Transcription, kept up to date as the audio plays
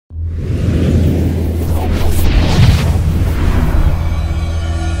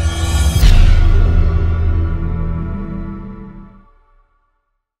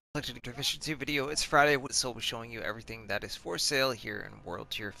Collection Division 2 video. It's Friday, so we'll be showing you everything that is for sale here in World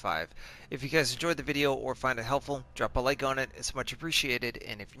Tier 5. If you guys enjoyed the video or find it helpful, drop a like on it. It's much appreciated.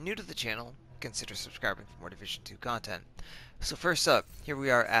 And if you're new to the channel, consider subscribing for more Division 2 content. So first up, here we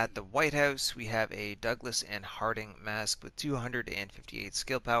are at the White House. We have a Douglas and Harding mask with 258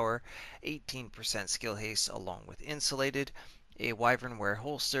 skill power, 18% skill haste along with insulated. A Wyvernware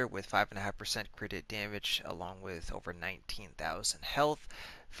holster with 5.5% crit damage along with over 19,000 health.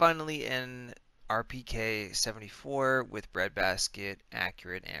 Finally, an RPK 74 with breadbasket,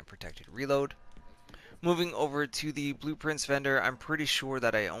 accurate, and protected reload. Moving over to the blueprints vendor, I'm pretty sure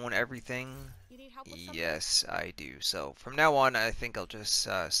that I own everything. Yes, I do. So from now on, I think I'll just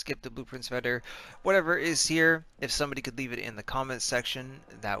skip the blueprints vendor. Whatever is here, if somebody could leave it in the comments section,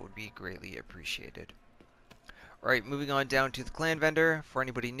 that would be greatly appreciated. Alright, moving on down to the clan vendor. For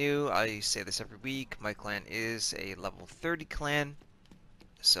anybody new, I say this every week, my clan is a level 30 clan,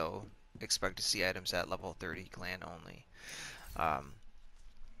 so expect to see items at level 30 clan only.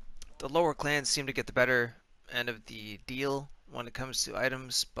 The lower clans seem to get the better end of the deal when it comes to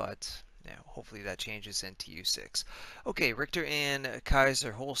items, but yeah, hopefully that changes in TU6. Okay, Richter and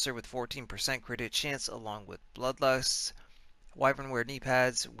Kaiser holster with 14% crit chance along with Bloodlust. Wyvernware knee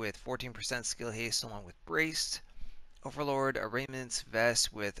pads with 14% skill haste along with braced. Overlord arraignments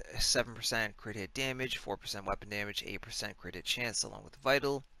vest with 7% crit hit damage, 4% weapon damage, 8% crit hit chance along with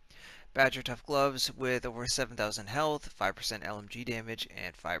vital. Badger tough gloves with over 7,000 health, 5% LMG damage,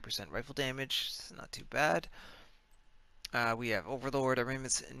 and 5% rifle damage. It's not too bad. We have Overlord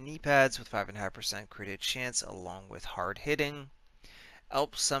arraignments knee pads with 5.5% crit hit chance along with hard hitting.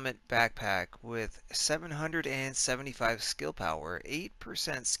 Alp Summit backpack with 775 skill power,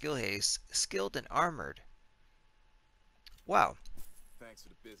 8% skill haste, skilled and armored. Wow.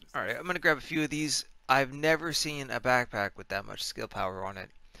 Alright, I'm going to grab a few of these. I've never seen a backpack with that much skill power on it.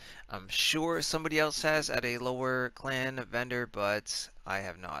 I'm sure somebody else has at a lower clan vendor, but I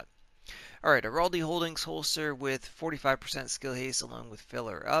have not. Alright, a Raldi Holdings holster with 45% skill haste along with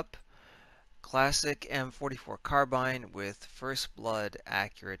filler up. Classic M44 carbine with first blood,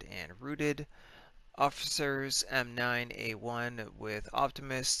 accurate, and rooted. Officers M9A1 with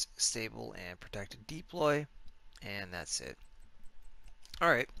optimist, stable, and protected deploy. And that's it.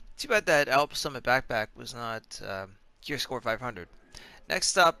 Alright, too bad that Alp Summit backpack was not Gear Score 500.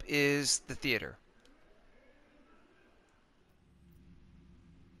 Next up is the theater.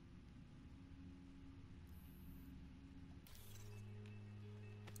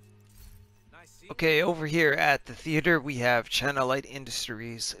 Okay, over here at the theater we have China Light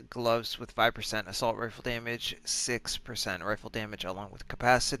Industries gloves with 5% assault rifle damage, 6% rifle damage along with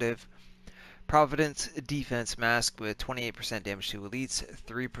capacitive. Providence Defense Mask with 28% damage to elites,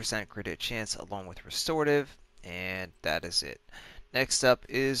 3% crit hit chance along with restorative, and that is it. Next up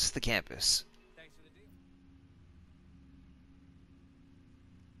is the campus.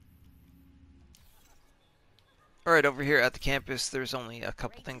 Alright, over here at the campus there's only a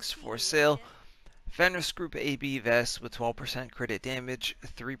couple things for sale. Fenris Group AB vest with 12% crit hit damage,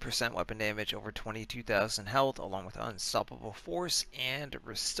 3% weapon damage, over 22,000 health along with unstoppable force and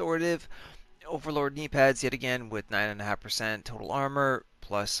restorative. Overlord knee pads yet again with 9.5% total armor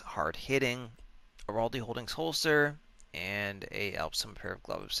plus hard hitting. A Raldi Holdings holster and a Alp Summit pair of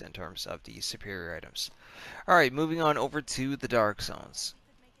gloves in terms of the superior items. Alright, moving on over to the dark zones.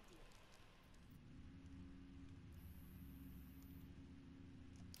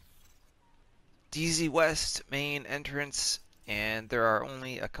 DZ West main entrance, and there are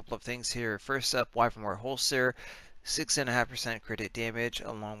only a couple of things here. First up, Wyvernware holster, 6.5% crit hit damage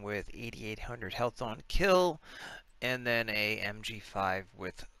along with 8,800 health on kill, and then a MG5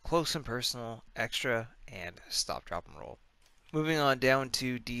 with close and personal, extra, and stop, drop, and roll. Moving on down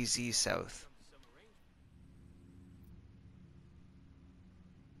to DZ South.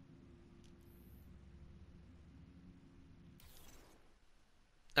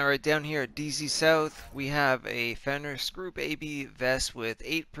 Alright, down here at DZ South, we have a Fenris Group AB vest with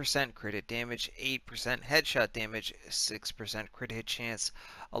 8% crit hit damage, 8% headshot damage, 6% crit hit chance,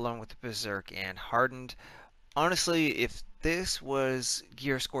 along with the Berserk and Hardened. Honestly, if this was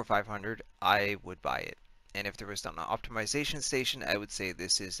Gear Score 500, I would buy it. And if there was an optimization station, I would say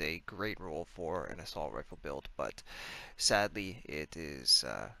this is a great role for an assault rifle build. But sadly, it is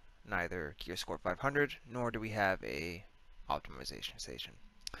neither Gear Score 500, nor do we have a optimization station.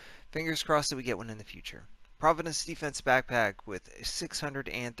 Fingers crossed that we get one in the future. Providence Defense backpack with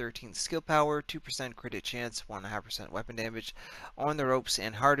 613 skill power, 2% crit hit chance, 1.5% weapon damage, on the ropes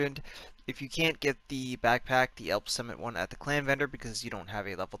and hardened. If you can't get the backpack, the Alp Summit one at the clan vendor because you don't have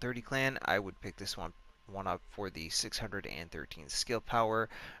a level 30 clan, I would pick this one one up for the 613 skill power,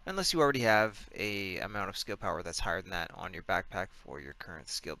 unless you already have a amount of skill power that's higher than that on your backpack for your current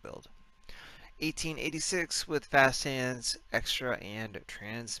skill build. 1886 with fast hands, extra, and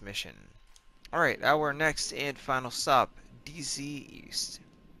transmission. Alright, our next and final stop, DC East.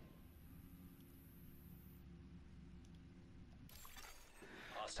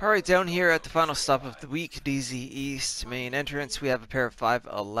 Alright, down here at the final stop of the week, DZ East main entrance, we have a pair of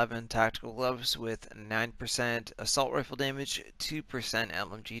 511 tactical gloves with 9% assault rifle damage, 2%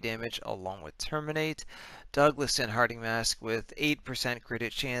 LMG damage, along with Terminate. Douglas and Harding mask with 8% crit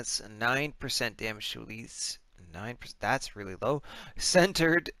hit chance, 9% damage to elites, 9%, that's really low.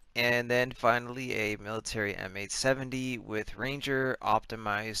 Centered, and then finally a military M870 with Ranger,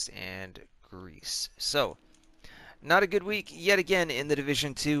 Optimized, and Grease. So, not a good week yet again in the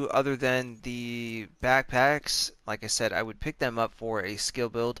Division 2 other than the backpacks. Like I said, I would pick them up for a skill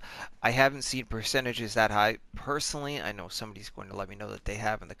build. I haven't seen percentages that high personally. I know somebody's going to let me know that they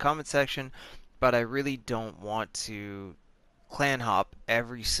have in the comment section, but I really don't want to clan hop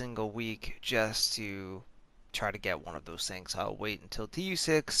every single week just to try to get one of those things. I'll wait until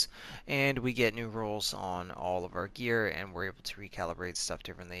TU6 and we get new rules on all of our gear and we're able to recalibrate stuff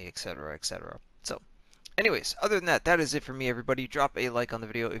differently, etc., etc. So, anyways, other than that, that is it for me, everybody. Drop a like on the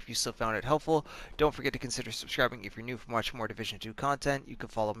video if you still found it helpful. Don't forget to consider subscribing if you're new for much more Division 2 content. You can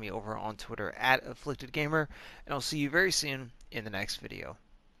follow me over on Twitter at AfflictedGamer, and I'll see you very soon in the next video.